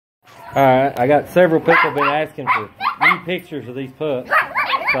Alright, I got several people been asking for new pictures of these pups.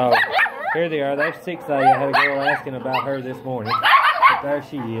 So, here they are. There's 6A. I had a girl asking about her this morning. But there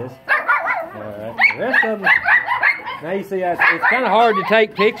she is. Alright, the rest of them, now you see, it's kind of hard to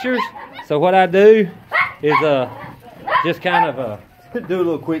take pictures. So what I do is just kind of do a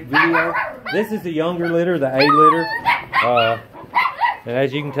little quick video. This is the younger litter, the A litter. And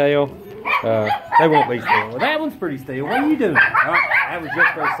as you can tell, they won't be still. Well, that one's pretty still. What are you doing? That was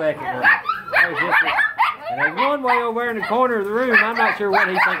just for a second. And there's one way over there in the corner of the room. I'm not sure what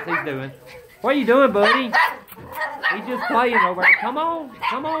he thinks he's doing. What are you doing, buddy? He's just playing over there. Come on,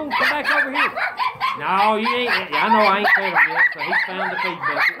 come back over here. No, you ain't. I know I ain't fed him yet, so he's found the feed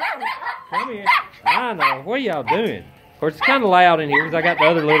bucket. Come here. I know. What are y'all doing? Of course, it's kind of loud in here because I got the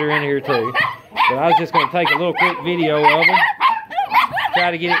other litter in here too. But I was just going to take a little quick video of them.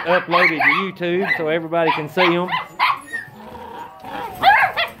 Try to get it uploaded to YouTube so everybody can see them.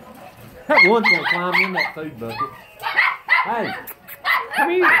 That one's going to climb in that food bucket. Hey, come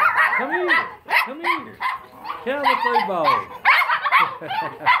here. Tell the food ball.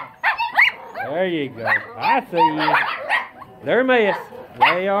 There you go. I see you. They're a mess.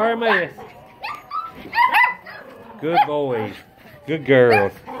 They are a mess. Good boys. Good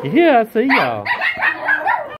girls. Yeah, I see y'all.